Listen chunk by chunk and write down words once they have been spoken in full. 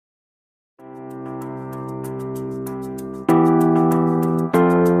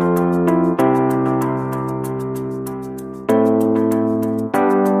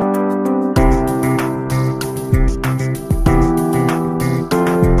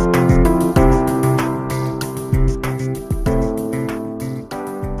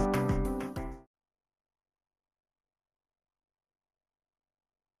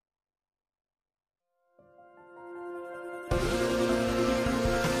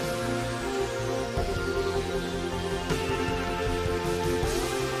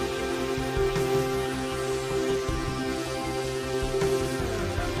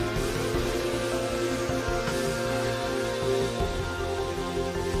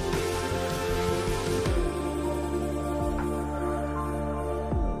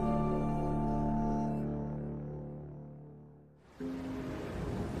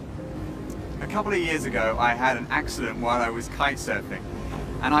couple of years ago, I had an accident while I was kite surfing,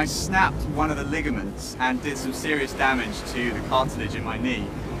 and I snapped one of the ligaments and did some serious damage to the cartilage in my knee.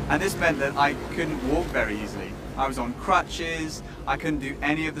 And this meant that I couldn't walk very easily. I was on crutches, I couldn't do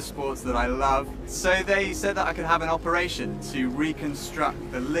any of the sports that I love. So they said that I could have an operation to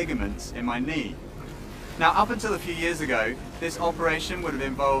reconstruct the ligaments in my knee. Now, up until a few years ago, this operation would have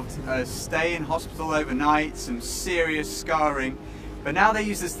involved a stay in hospital overnight, some serious scarring, but now they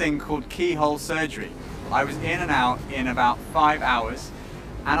use this thing called keyhole surgery. I was in and out in about 5 hours,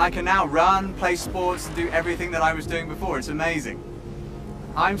 and I can now run, play sports, and do everything that I was doing before. It's amazing.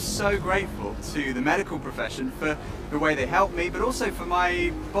 I'm so grateful to the medical profession for the way they help me, but also for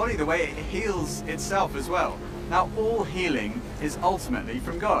my body, the way it heals itself as well. Now, all healing is ultimately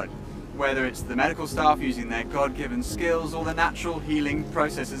from God, whether it's the medical staff using their God-given skills or the natural healing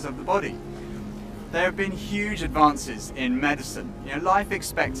processes of the body. There have been huge advances in medicine. Life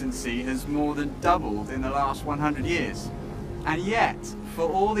expectancy has more than doubled in the last 100 years. And yet, for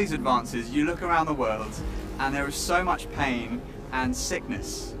all these advances, you look around the world and there is so much pain and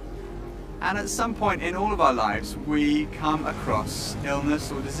sickness. And at some point in all of our lives, we come across illness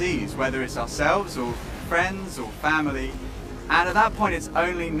or disease, whether it's ourselves or friends or family. And at that point, it's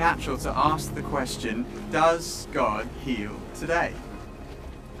only natural to ask the question, does God heal today?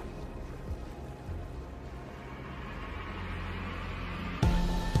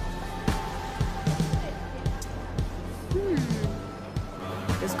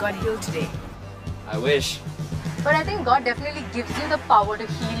 Does God heal today? I wish. But I think God definitely gives you the power to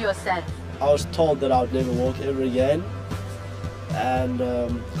heal yourself. I was told that I would never walk ever again, and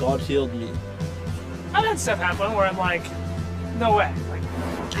God healed me. I've had stuff happen where I'm like, no way.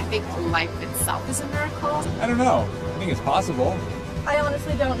 I think life itself is a miracle. I don't know. I think it's possible. I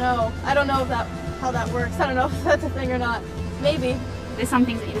honestly don't know. I don't know how that works. I don't know if that's a thing or not. Maybe. There's some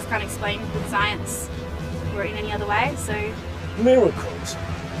things that you just can't explain with science or in any other way, so... Miracles?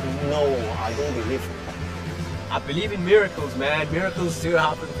 No, I don't believe in that. I believe in miracles, man. Miracles do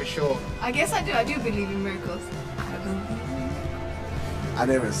happen for sure. I guess I do. I do believe in miracles. I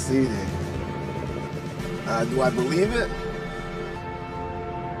never seen it. Do I believe it?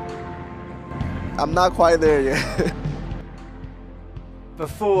 I'm not quite there yet.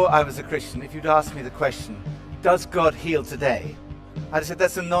 Before I was a Christian, if you'd asked me the question, does God heal today? I'd have said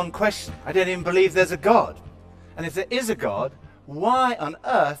that's a non-question. I don't even believe there's a God. And if there is a God, why on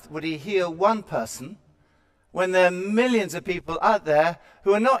earth would he heal one person when there are millions of people out there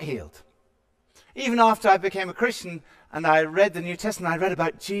who are not healed? Even after I became a Christian and I read the New Testament, I read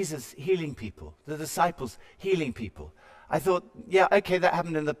about Jesus healing people, the disciples healing people. I thought, yeah, okay, that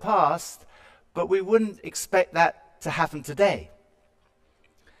happened in the past, but we wouldn't expect that to happen today.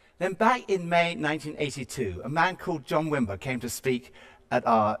 Then back in May 1982, a man called John Wimber came to speak at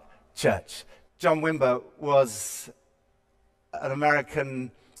our church. John Wimber was an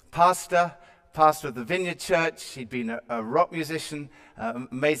American pastor of the Vineyard Church. He'd been a rock musician,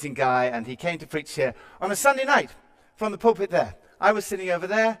 amazing guy, and he came to preach here on a Sunday night from the pulpit there. I was sitting over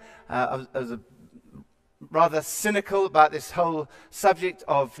there. I was rather cynical about this whole subject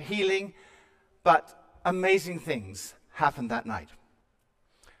of healing, but amazing things happened that night.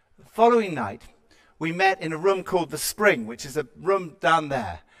 The following night, we met in a room called The Spring, which is a room down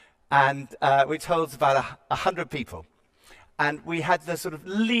there, and which holds about 100 people. And we had the sort of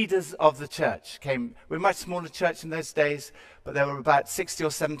leaders of the church came. We're a much smaller church in those days, but there were about 60 or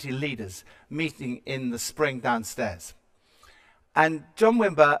 70 leaders meeting in The Spring downstairs. And John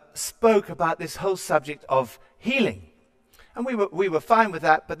Wimber spoke about this whole subject of healing. And we were fine with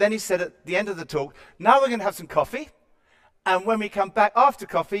that, but then he said at the end of the talk, now we're going to have some coffee, and when we come back after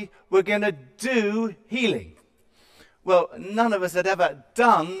coffee, we're going to do healing. Well, none of us had ever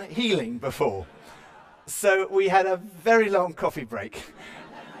done healing before. So we had a very long coffee break.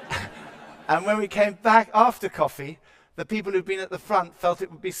 And when we came back after coffee, the people who'd been at the front felt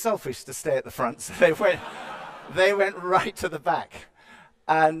it would be selfish to stay at the front, so they went right to the back.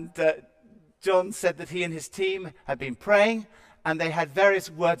 And John said that he and his team had been praying, and they had various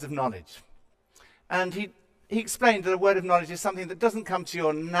words of knowledge. And he explained that a word of knowledge is something that doesn't come to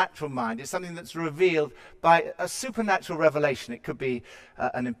your natural mind. It's something that's revealed by a supernatural revelation. It could be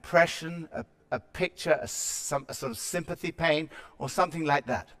an impression, a picture, a sort of sympathy pain, or something like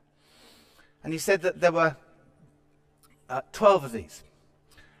that. And he said that there were 12 of these.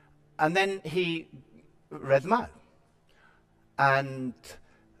 And then he read them out. And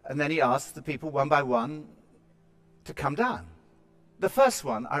then he asked the people one by one to come down. The first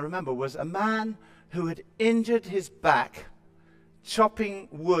one, I remember, was a man who had injured his back chopping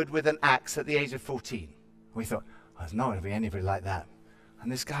wood with an axe at the age of 14. We thought, oh, there's not going to be anybody like that.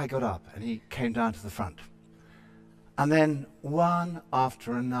 And this guy got up and he came down to the front. And then one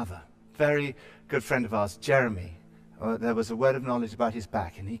after another, very good friend of ours, Jeremy, there was a word of knowledge about his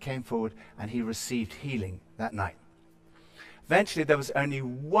back, and he came forward and he received healing that night. Eventually there was only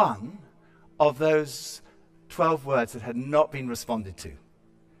one of those 12 words that had not been responded to.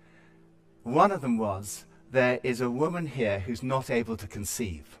 One of them was, there is a woman here who's not able to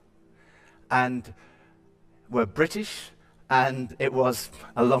conceive. And we're British, and it was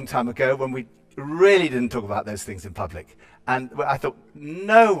a long time ago when we really didn't talk about those things in public. And I thought,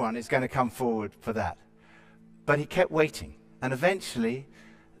 no one is going to come forward for that. But he kept waiting. And eventually,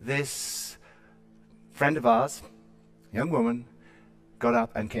 this friend of ours, young woman, got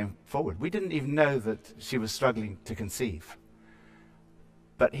up and came forward. We didn't even know that she was struggling to conceive.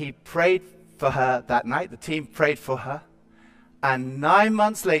 But he prayed for her that night. The team prayed for her. And 9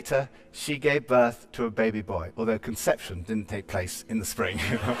 months later, she gave birth to a baby boy, although conception didn't take place in the spring.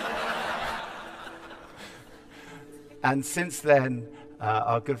 And since then,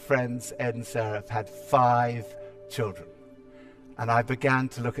 our good friends Ed and Sarah have had 5 children. And I began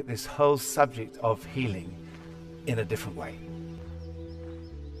to look at this whole subject of healing in a different way.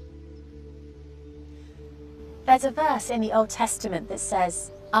 There's a verse in the Old Testament that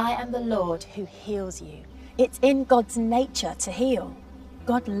says, I am the Lord who heals you. It's in God's nature to heal.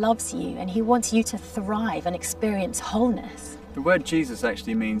 God loves you and he wants you to thrive and experience wholeness. The word Jesus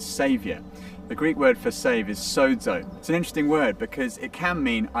actually means saviour. The Greek word for save is sozo. It's an interesting word because it can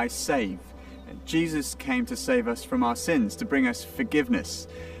mean I save. Jesus came to save us from our sins, to bring us forgiveness.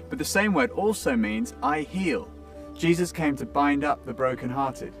 But the same word also means I heal. Jesus came to bind up the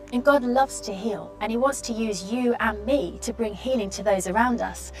brokenhearted. And God loves to heal, and he wants to use you and me to bring healing to those around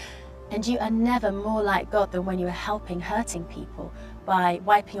us. And you are never more like God than when you are helping hurting people by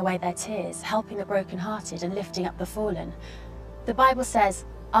wiping away their tears, helping the brokenhearted and lifting up the fallen. The Bible says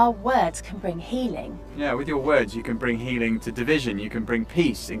our words can bring healing. Yeah, with your words you can bring healing to division, you can bring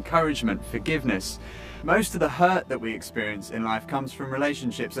peace, encouragement, forgiveness. Most of the hurt that we experience in life comes from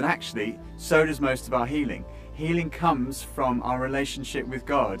relationships, and actually so does most of our healing. Healing comes from our relationship with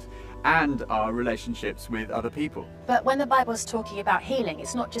God and our relationships with other people. But when the Bible is talking about healing,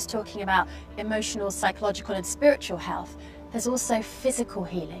 it's not just talking about emotional, psychological and spiritual health. There's also physical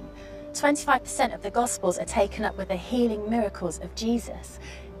healing. 25% of the Gospels are taken up with the healing miracles of Jesus.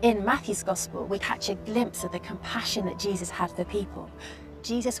 In Matthew's Gospel, we catch a glimpse of the compassion that Jesus had for people.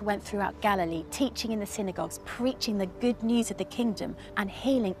 Jesus went throughout Galilee, teaching in the synagogues, preaching the good news of the kingdom, and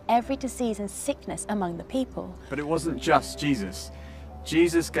healing every disease and sickness among the people. But it wasn't just Jesus.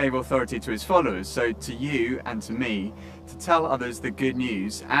 Jesus gave authority to his followers, so to you and to me, to tell others the good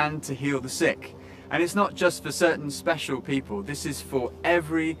news and to heal the sick. And it's not just for certain special people, this is for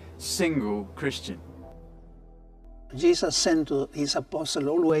every single Christian. Jesus sent to his apostles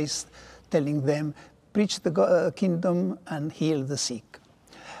always telling them, preach the kingdom and heal the sick.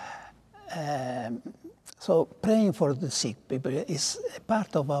 So praying for the sick people is a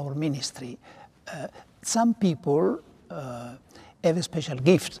part of our ministry. Some people have a special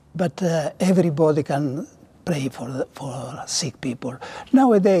gift, but everybody can pray for sick people.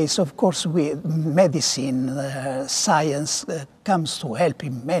 Nowadays, of course, medicine, science comes to help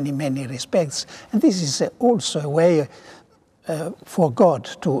in many, many respects. And this is also a way for God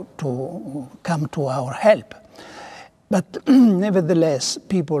to come to our help. But nevertheless,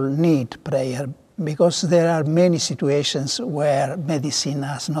 people need prayer because there are many situations where medicine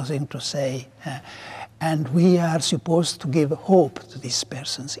has nothing to say. And we are supposed to give hope to these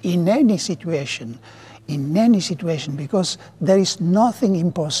persons in any situation, because there is nothing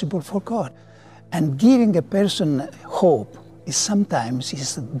impossible for God. And giving a person hope is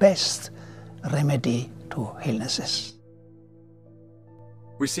sometimes the best remedy to illnesses.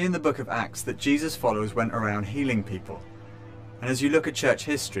 We see in the book of Acts that Jesus' followers went around healing people. And as you look at church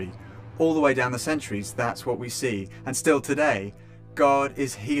history, all the way down the centuries, that's what we see. And still today, God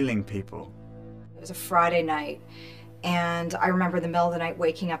is healing people. It was a Friday night, and I remember in the middle of the night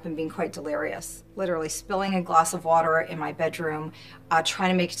waking up and being quite delirious, literally spilling a glass of water in my bedroom,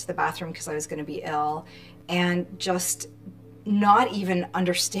 trying to make it to the bathroom because I was going to be ill, and just not even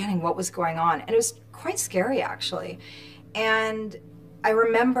understanding what was going on. And it was quite scary, actually. And I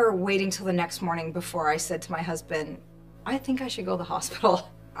remember waiting till the next morning before I said to my husband, I think I should go to the hospital.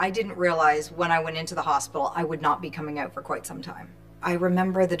 I didn't realize when I went into the hospital I would not be coming out for quite some time. I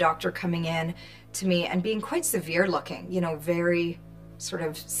remember the doctor coming in to me and being quite severe looking, you know, very sort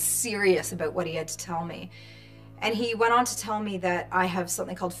of serious about what he had to tell me. And he went on to tell me that I have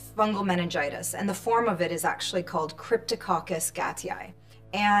something called fungal meningitis, and the form of it is actually called Cryptococcus gattii.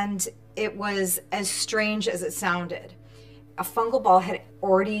 And it was as strange as it sounded. A fungal ball had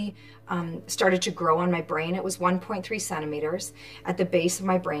already started to grow on my brain. It was 1.3 centimeters at the base of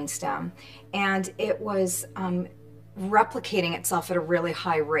my brainstem, and it was replicating itself at a really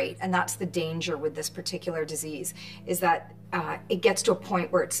high rate. And that's the danger with this particular disease, is that it gets to a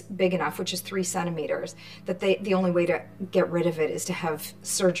point where it's big enough, which is 3 centimeters, that the only way to get rid of it is to have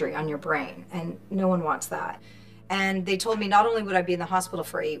surgery on your brain, and no one wants that. And they told me not only would I be in the hospital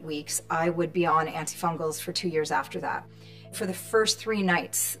for 8 weeks, I would be on antifungals for 2 years after that. For the first 3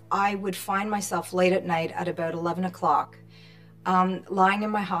 nights, I would find myself late at night at about 11 o'clock, lying in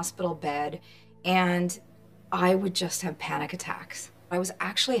my hospital bed, and I would just have panic attacks. I was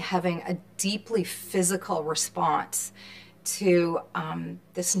actually having a deeply physical response to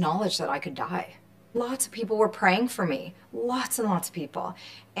this knowledge that I could die. Lots of people were praying for me, lots and lots of people.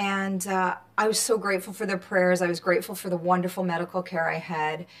 And I was so grateful for their prayers. I was grateful for the wonderful medical care I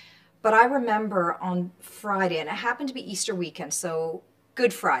had. But I remember on Friday, and it happened to be Easter weekend, so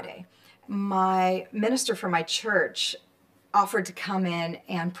Good Friday, my minister for my church offered to come in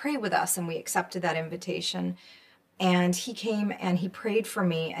and pray with us, and we accepted that invitation. And he came and he prayed for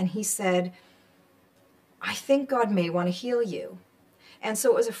me, and he said, I think God may want to heal you. And so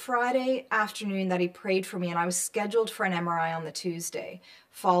it was a Friday afternoon that he prayed for me, and I was scheduled for an MRI on the Tuesday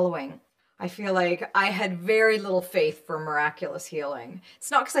following. I feel like I had very little faith for miraculous healing.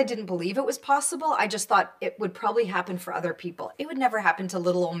 It's not because I didn't believe it was possible. I just thought it would probably happen for other people. It would never happen to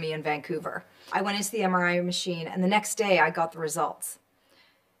little old me in Vancouver. I went into the MRI machine, and the next day I got the results.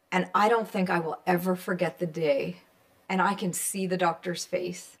 And I don't think I will ever forget the day. And I can see the doctor's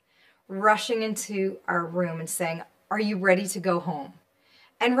face rushing into our room and saying, are you ready to go home?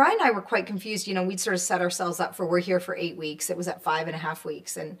 And Ryan and I were quite confused. You know, we'd sort of set ourselves up for, we're here for 8 weeks. It was at 5.5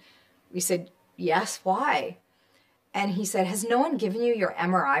 weeks. And we said, yes, why? And he said, has no one given you your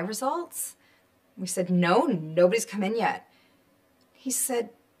MRI results? We said, no, nobody's come in yet. He said,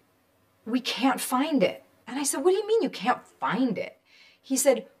 we can't find it. And I said, what do you mean you can't find it? He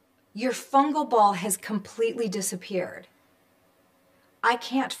said, your fungal ball has completely disappeared. I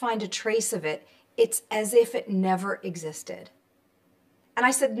can't find a trace of it. It's as if it never existed. And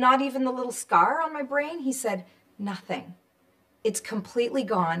I said, not even the little scar on my brain? He said, nothing. It's completely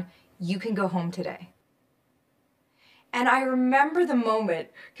gone. You can go home today. And I remember the moment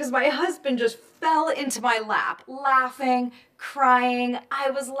because my husband just fell into my lap, laughing, crying. I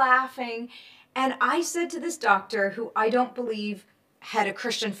was laughing. And I said to this doctor, who I don't believe had a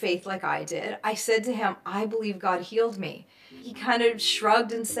Christian faith like I did, I said to him, I believe God healed me. He kind of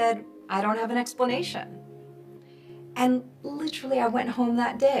shrugged and said, I don't have an explanation. And literally I went home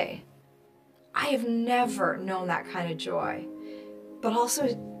that day. I have never known that kind of joy. But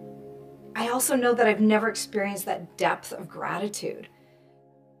I also know that I've never experienced that depth of gratitude.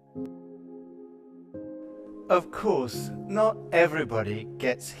 Of course, not everybody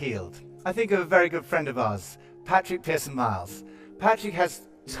gets healed. I think of a very good friend of ours, Patrick Pearson Miles. Patrick has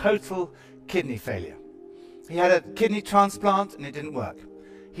total kidney failure. He had a kidney transplant and it didn't work.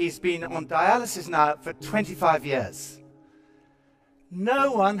 He's been on dialysis now for 25 years.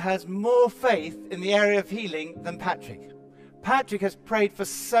 No one has more faith in the area of healing than Patrick. Patrick has prayed for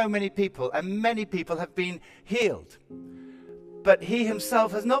so many people, and many people have been healed. But he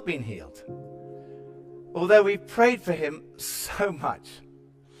himself has not been healed, although we've prayed for him so much.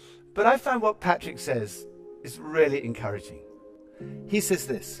 But I find what Patrick says is really encouraging. He says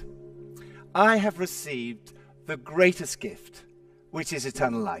this, I have received the greatest gift, which is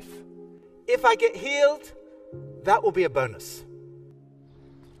eternal life. If I get healed, that will be a bonus.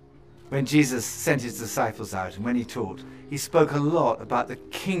 When Jesus sent his disciples out and when he taught, he spoke a lot about the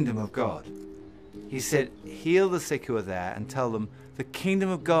kingdom of God. He said, heal the sick who are there and tell them the kingdom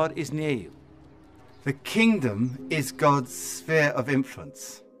of God is near you. The kingdom is God's sphere of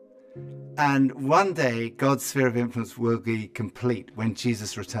influence. And one day, God's sphere of influence will be complete when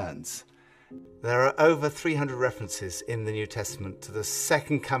Jesus returns. There are over 300 references in the New Testament to the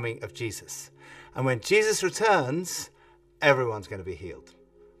second coming of Jesus. And when Jesus returns, everyone's going to be healed.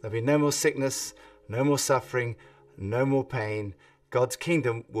 There'll be no more sickness, no more suffering, no more pain. God's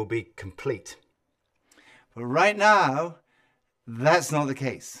kingdom will be complete. But right now, that's not the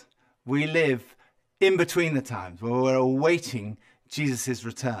case. We live in between the times where we're awaiting Jesus'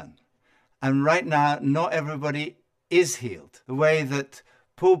 return. And right now, not everybody is healed. The way that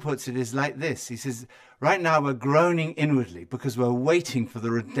Paul puts it is like this. He says, right now we're groaning inwardly because we're waiting for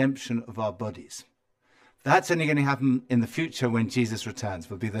the redemption of our bodies. That's only going to happen in the future when Jesus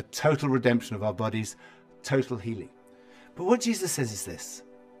returns. Will be the total redemption of our bodies, total healing. But what Jesus says is this.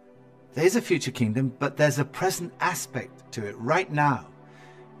 There's a future kingdom, but there's a present aspect to it right now.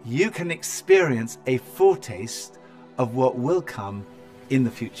 You can experience a foretaste of what will come in the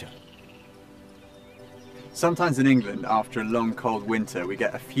future. Sometimes in England, after a long cold winter, we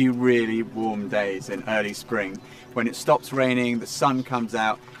get a few really warm days in early spring when it stops raining, the sun comes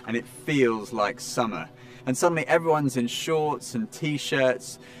out, and it feels like summer. And suddenly everyone's in shorts and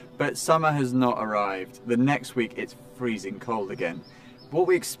t-shirts, but summer has not arrived. The next week it's freezing cold again. What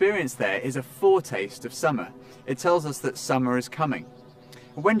we experience there is a foretaste of summer. It tells us that summer is coming.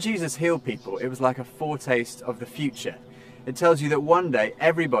 When Jesus healed people, it was like a foretaste of the future. It tells you that one day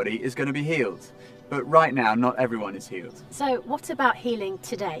everybody is going to be healed. But right now, not everyone is healed. So what about healing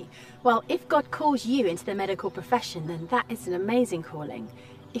today? Well, if God calls you into the medical profession, then that is an amazing calling.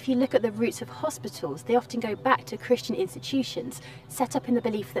 If you look at the roots of hospitals, they often go back to Christian institutions set up in the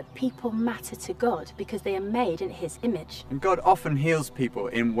belief that people matter to God because they are made in His image. And God often heals people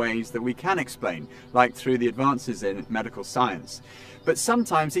in ways that we can explain, like through the advances in medical science. But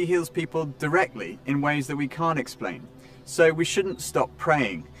sometimes He heals people directly in ways that we can't explain. So we shouldn't stop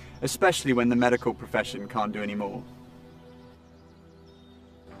praying, especially when the medical profession can't do any more.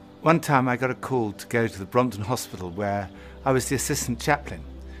 One time I got a call to go to the Brompton Hospital where I was the assistant chaplain.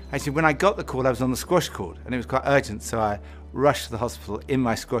 Actually, when I got the call, I was on the squash court and it was quite urgent, so I rushed to the hospital in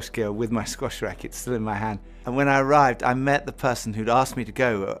my squash gear with my squash racket still in my hand. And when I arrived, I met the person who'd asked me to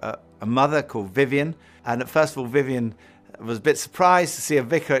go, a mother called Vivian. And at first of all, Vivian was a bit surprised to see a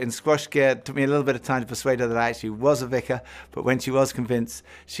vicar in squash gear. It took me a little bit of time to persuade her that I actually was a vicar, but when she was convinced,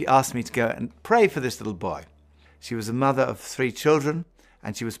 she asked me to go and pray for this little boy. She was a mother of 3 children,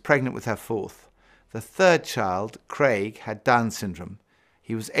 and she was pregnant with her 4th. The 3rd child, Craig, had Down syndrome.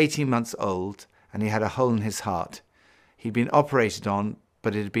 He was 18 months old, and he had a hole in his heart. He'd been operated on,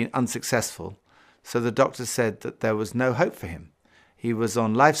 but it had been unsuccessful, so the doctor said that there was no hope for him. He was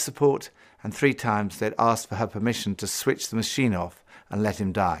on life support, and 3 times they'd asked for her permission to switch the machine off and let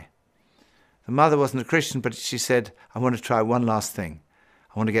him die. The mother wasn't a Christian, but she said, I want to try one last thing.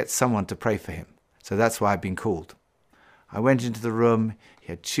 I want to get someone to pray for him. So that's why I've been called. I went into the room, he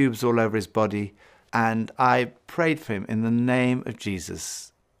had tubes all over his body, and I prayed for him in the name of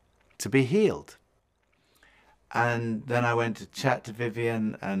Jesus to be healed. And then I went to chat to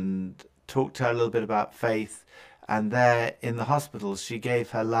Vivian and talked to her a little bit about faith. And there in the hospital, she gave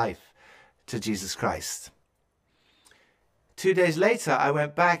her life to Jesus Christ. 2 days later, I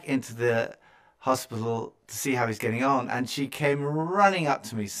went back into the hospital to see how he's getting on, and she came running up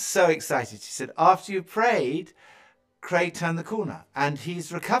to me, so excited. She said, after you prayed, Craig turned the corner, and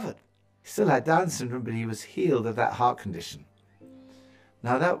he's recovered. He still had Down syndrome, but he was healed of that heart condition.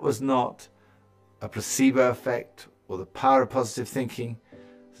 Now, that was not a placebo effect or the power of positive thinking.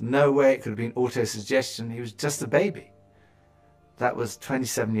 There's no way it could have been autosuggestion. He was just a baby. That was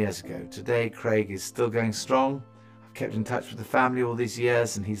 27 years ago. Today, Craig is still going strong. I've kept in touch with the family all these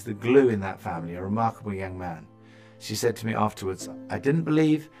years, and he's the glue in that family, a remarkable young man. She said to me afterwards, I didn't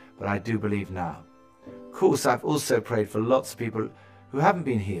believe, but I do believe now. Of course, I've also prayed for lots of people who haven't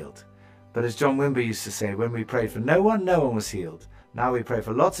been healed. But as John Wimber used to say, when we prayed for no one was healed. Now we pray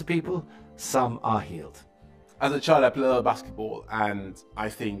for lots of people, some are healed. As a child, I played a lot of basketball, and I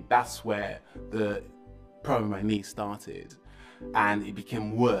think that's where the problem with my knee started. And it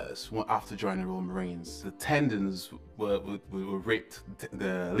became worse after joining the Royal Marines. The tendons were ripped,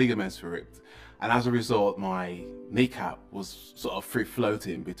 the ligaments were ripped, and as a result, my kneecap was sort of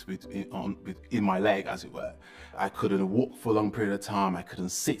free-floating in my leg, as it were. I couldn't walk for a long period of time, I couldn't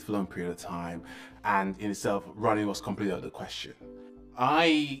sit for a long period of time, and in itself, running was completely out of the question.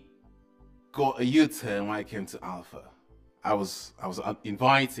 I got a U-turn when I came to Alpha. I was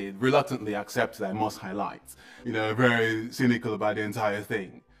invited, reluctantly accepted, I must highlight, very cynical about the entire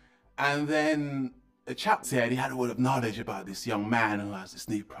thing. And then a chap said he had a word of knowledge about this young man who has this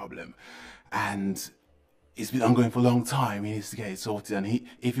knee problem. And it's been ongoing for a long time, he needs to get it sorted, and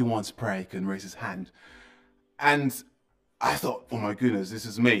if he wants to pray, he can raise his hand. And I thought, oh my goodness, this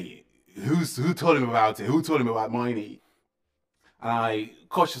is me. Who told him about it? Who told him about my knee? And I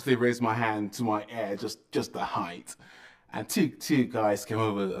cautiously raised my hand to my ear, just the height. And two guys came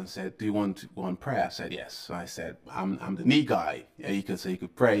over and said, do you want prayer? I said, yes. So I said, I'm the knee guy. Yeah, you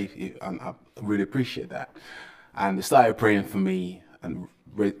could pray, and I really appreciate that. And they started praying for me and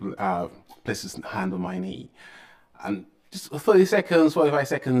placed his hand on my knee. And just 30 seconds, 45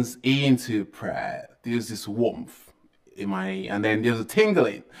 seconds into prayer, there was this warmth in my knee. And then there was a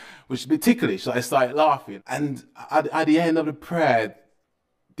tingling, which was a bit ticklish, so I started laughing. And at the end of the prayer,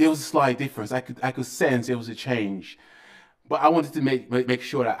 there was a slight difference. I could sense there was a change. But I wanted to make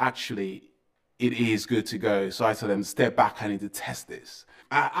sure that actually it is good to go. So I told them, step back, I need to test this.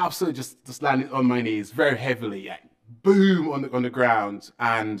 I absolutely just landed on my knees very heavily, boom, on the ground,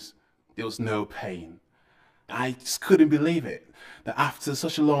 and there was no pain. I just couldn't believe it, that after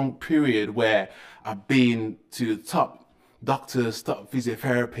such a long period where I've been to top doctors, top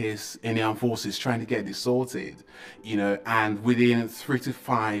physiotherapists in the armed forces trying to get this sorted, you know, and within 3 to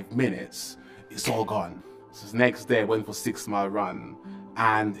 5 minutes, it's all gone. So the next day I went for a 6-mile run,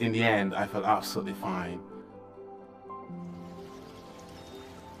 and in the end, I felt absolutely fine.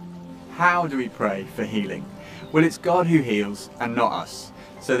 How do we pray for healing? Well, it's God who heals and not us.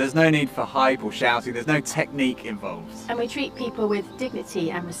 So there's no need for hype or shouting, there's no technique involved. And we treat people with dignity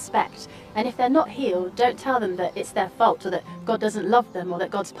and respect. And if they're not healed, don't tell them that it's their fault or that God doesn't love them or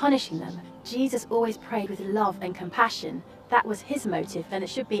that God's punishing them. Jesus always prayed with love and compassion. That was his motive, and it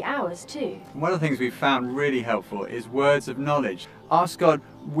should be ours too. One of the things we've found really helpful is words of knowledge. Ask God,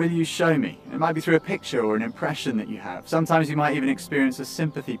 will you show me? It might be through a picture or an impression that you have. Sometimes you might even experience a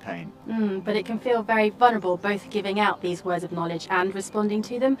sympathy pain. But it can feel very vulnerable both giving out these words of knowledge and responding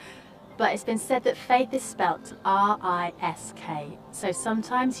to them. But it's been said that faith is spelt R-I-S-K. So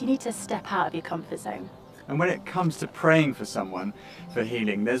sometimes you need to step out of your comfort zone. And when it comes to praying for someone for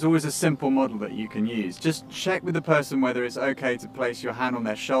healing, there's always a simple model that you can use. Just check with the person whether it's okay to place your hand on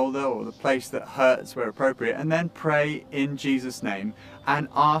their shoulder or the place that hurts where appropriate, and then pray in Jesus' name and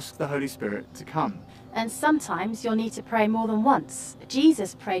ask the Holy Spirit to come. And sometimes you'll need to pray more than once.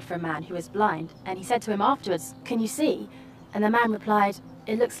 Jesus prayed for a man who was blind, and he said to him afterwards, "Can you see?" And the man replied,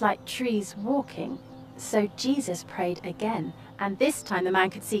 "It looks like trees walking." So Jesus prayed again, and this time the man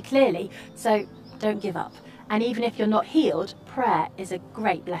could see clearly. So don't give up. And even if you're not healed, prayer is a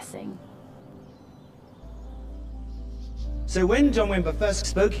great blessing. So when John Wimber first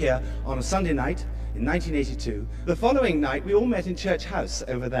spoke here on a Sunday night in 1982, the following night we all met in Church House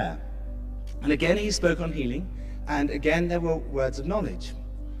over there. And again he spoke on healing, and again there were words of knowledge.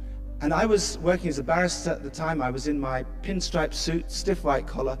 And I was working as a barrister at the time. I was in my pinstripe suit, stiff white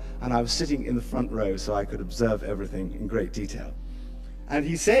collar, and I was sitting in the front row so I could observe everything in great detail. And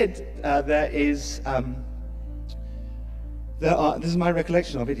he said this is my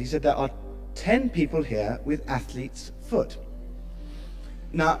recollection of it, he said there are 10 people here with athlete's foot.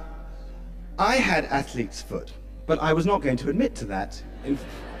 Now, I had athlete's foot, but I was not going to admit to that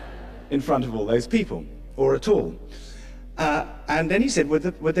in front of all those people, or at all. And then he said,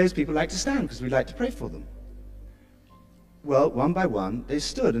 would those people like to stand, because we'd like to pray for them? Well, one by one, they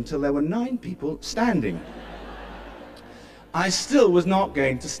stood until there were 9 people standing. I still was not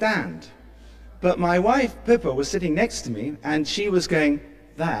going to stand. But my wife, Pippa, was sitting next to me, and she was going,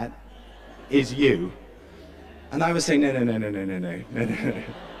 "That is you." And I was saying, no,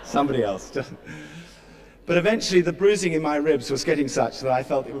 somebody else. But eventually the bruising in my ribs was getting such that I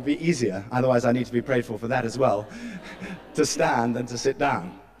felt it would be easier, otherwise I need to be prayed for that as well, to stand than to sit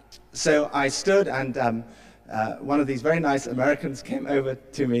down. So I stood, and one of these very nice Americans came over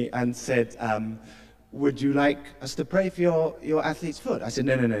to me and said, "Would you like us to pray for your athlete's foot?" I said,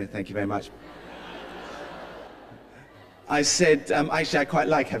 no, thank you very much. I said, actually, I quite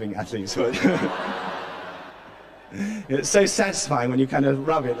like having athlete's foot. It's so satisfying when you kind of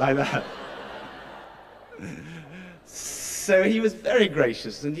rub it like that. So he was very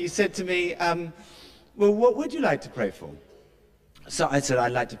gracious, and he said to me, well, what would you like to pray for? So I said,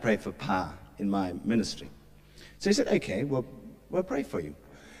 I'd like to pray for power in my ministry. So he said, okay, we'll pray for you.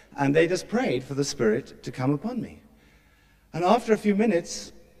 And they just prayed for the Spirit to come upon me. And after a few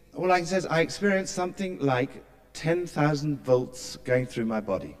minutes, all I can say is I experienced something like 10,000 volts going through my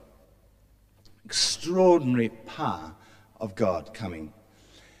body. Extraordinary power of God coming.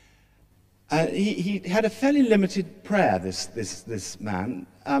 He had a fairly limited prayer, this man.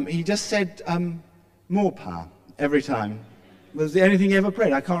 He just said, more power every time. It was the only thing he ever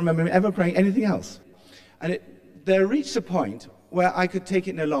prayed. I can't remember him ever praying anything else. And there reached a point where I could take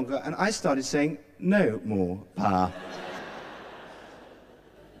it no longer, and I started saying, no more power.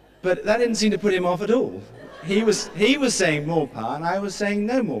 But that didn't seem to put him off at all. He was saying more power, and I was saying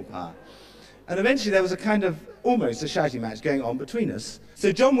no more power. And eventually there was a kind of almost a shouting match going on between us.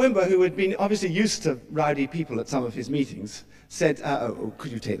 So John Wimber, who had been obviously used to rowdy people at some of his meetings, said,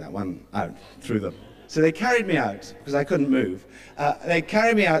 could you take that one out through them? So they carried me out, because I couldn't move. They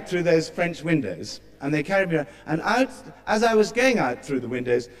carried me out through those French windows, and they carried me out. And out, as I was going out through the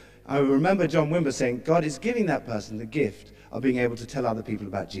windows, I remember John Wimber saying, God is giving that person the gift of being able to tell other people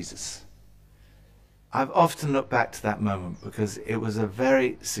about Jesus. I've often looked back to that moment because it was a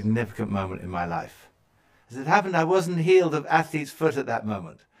very significant moment in my life. As it happened, I wasn't healed of athlete's foot at that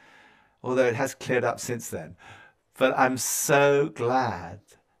moment, although it has cleared up since then. But I'm so glad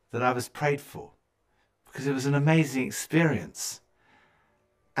that I was prayed for, because it was an amazing experience.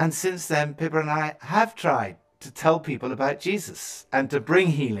 And since then, Pippa and I have tried to tell people about Jesus and to bring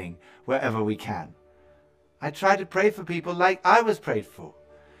healing wherever we can. I try to pray for people like I was prayed for,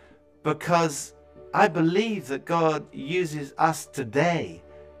 because I believe that God uses us today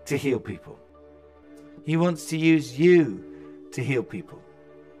to heal people. He wants to use you to heal people.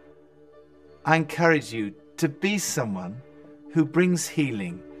 I encourage you to be someone who brings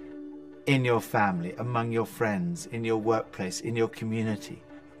healing in your family, among your friends, in your workplace, in your community.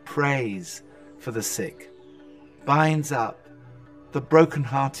 Prays for the sick, binds up the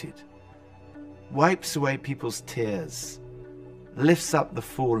brokenhearted, wipes away people's tears, lifts up the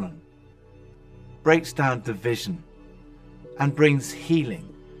fallen, breaks down division, and brings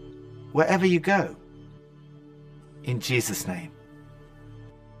healing wherever you go. In Jesus' name.